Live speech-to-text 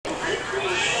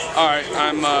Alright,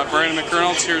 I'm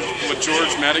McReynolds here with George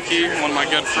Miedecke, one of my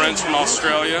good friends from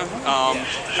Australia.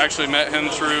 Actually met him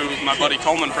through my buddy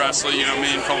Coleman Presley. You know, me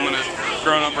and Coleman have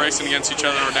grown up racing against each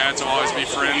other. Our dads will always be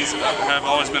friends, have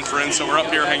always been friends. So we're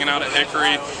up here hanging out at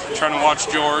Hickory, trying to watch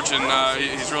George, and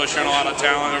he's really shown a lot of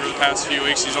talent over the past few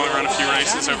weeks. He's only run a few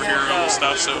races over here and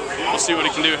stuff, so we'll see what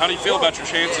he can do. How do you feel about your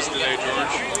chances today,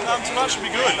 George? Tonight should be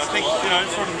good. I think, you know,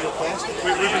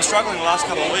 we've been struggling the last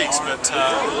couple of weeks, but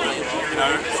you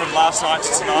know, from last night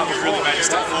to tonight, we've really made a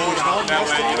step forward, and now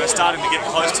we're starting to get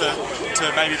close to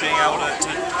maybe being able to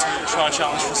try and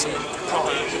challenge for some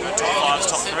proper top 5s,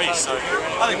 top 3s. So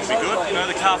I think it'll be good. You know,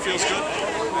 the car feels good,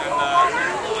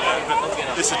 and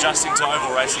but this adjusting to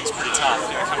oval racing is pretty tough.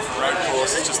 You know, coming from road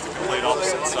course, it's just the complete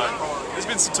opposite. So there's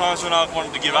been some times when I've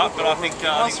wanted to give up, but I think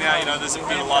now, you know, there's a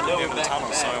bit of light at the end of the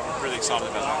tunnel. So I'm really excited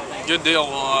about that. Good deal.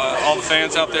 Well, all the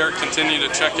fans out there continue to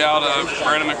check out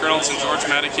McReynolds and George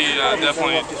Miedecke.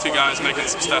 Definitely two guys making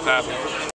some stuff happen.